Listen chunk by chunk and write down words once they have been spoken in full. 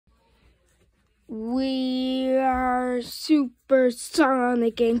We are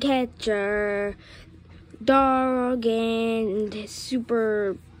Supersonic and Catcher, Dog and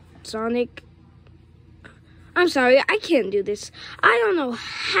Supersonic. I'm sorry, I can't do this. I don't know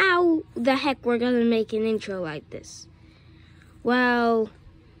how the heck we're gonna make an intro like this. Well,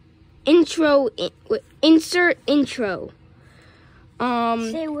 insert intro.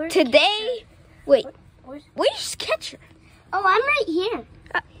 Today, wait, where's Catcher? Oh, I'm right here.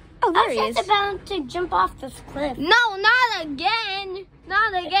 Oh, there he is. I was about to jump off this cliff. No, not again.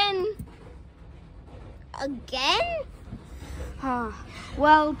 Not again. Again?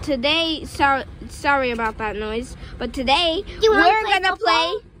 Well, today, sorry about that noise, but today we're gonna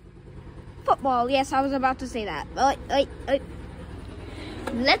play football. Yes, I was about to say that. Wait.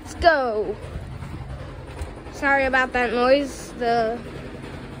 Let's go. Sorry about that noise. The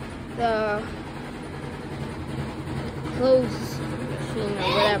clothes machine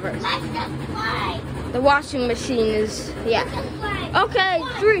or whatever. Let's just play. The washing machine is, yeah. Okay,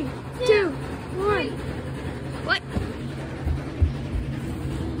 3, 2, 1. What?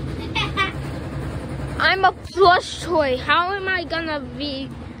 I'm a plush toy. How am I gonna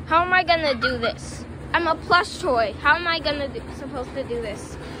do this? I'm a plush toy. How am I supposed to do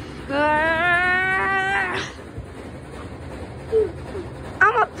this?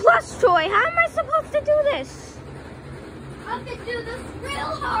 I'm a plush toy. How am I supposed to do this? I can do this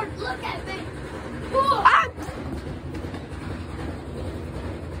real hard. Look at me.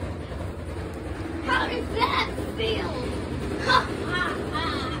 How does that feel?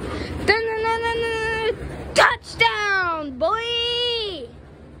 Touchdown, boy!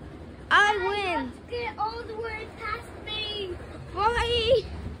 I win. Let's get all the way past me. Boy!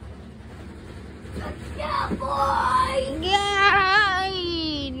 Yeah, boy!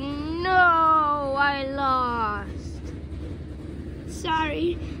 Yay! No, I lost.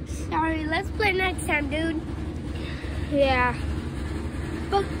 Sorry. Let's play next time, dude. Yeah.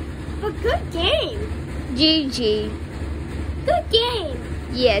 But good game. GG. Good game.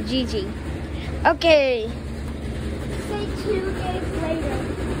 Yeah, GG. Okay. Say 2 days later.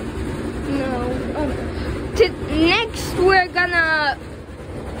 No. Next, we're gonna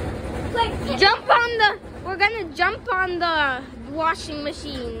jump on the washing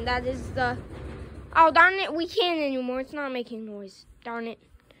machine. That is the. Oh, darn it, we can't anymore. It's not making noise. Darn it.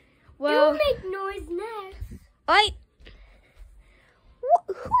 Well, It'll make noise next. Wait.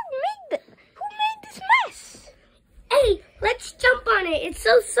 Who made this mess? Hey, let's jump on it. It's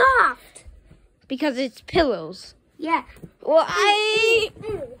so soft. Because it's pillows. Yeah. Well,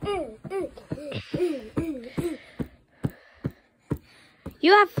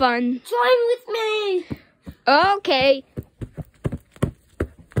 You have fun. Join with me. Okay.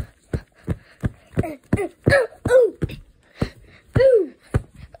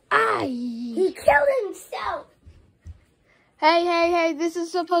 He killed himself. Hey, this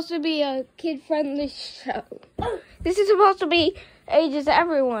is supposed to be a kid-friendly show. This is supposed to be ages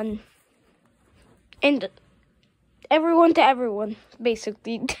everyone. And everyone to everyone,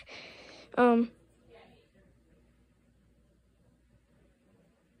 basically.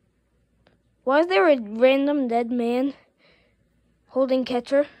 Was there a random dead man holding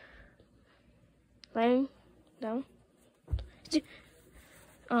Catcher? Laying down?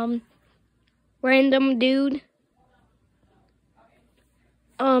 Random dude.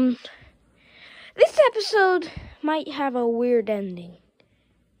 This episode might have a weird ending.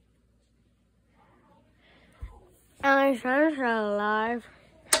 I'm still alive.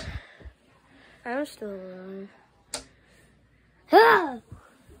 I'm still alive.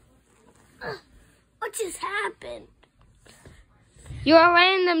 What just happened? You're a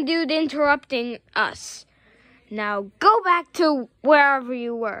random dude interrupting us. Now go back to wherever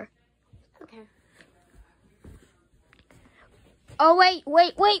you were. Okay. Oh, wait.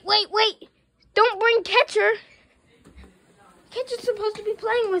 Don't bring Catcher. Catcher's supposed to be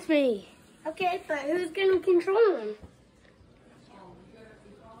playing with me. Okay, but who's going to control him?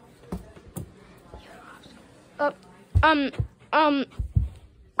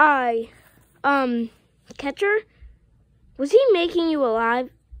 Catcher? Was he making you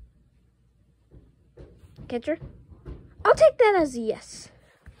alive? Catcher? I'll take that as a yes.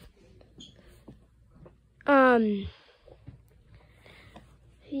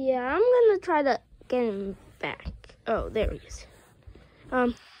 Yeah, I'm gonna try to get him back. Oh, there he is.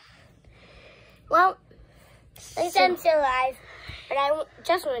 Well, they said I'm still alive, but I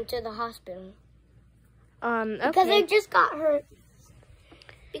just went to the hospital. Okay. Because I just got hurt.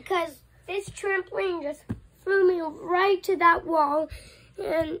 Because this trampoline just flew me right to that wall,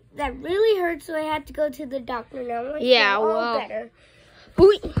 and that really hurt, so I had to go to the doctor now. I feel all better.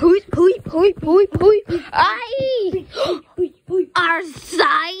 Hoi, hoi, hoi, hoi, hoi, hoi. Aye! Our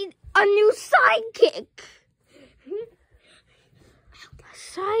side, a new sidekick.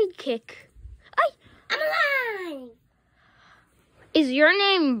 Sidekick. Aye! I'm alive! Is your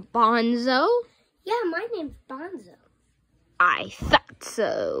name Bonzo? Yeah, my name's Bonzo. I thought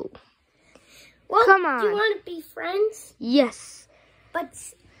so. Well, Come on. do you want to be friends? Yes. But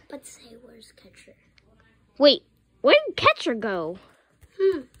say, where's Catcher? Wait, where did Catcher go?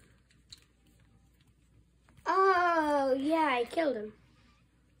 Oh, yeah, I killed him.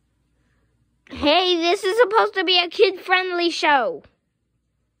 Hey, this is supposed to be a kid-friendly show.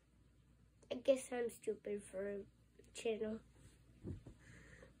 I guess I'm stupid for a channel.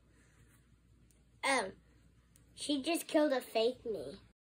 Oh, she just killed a fake me.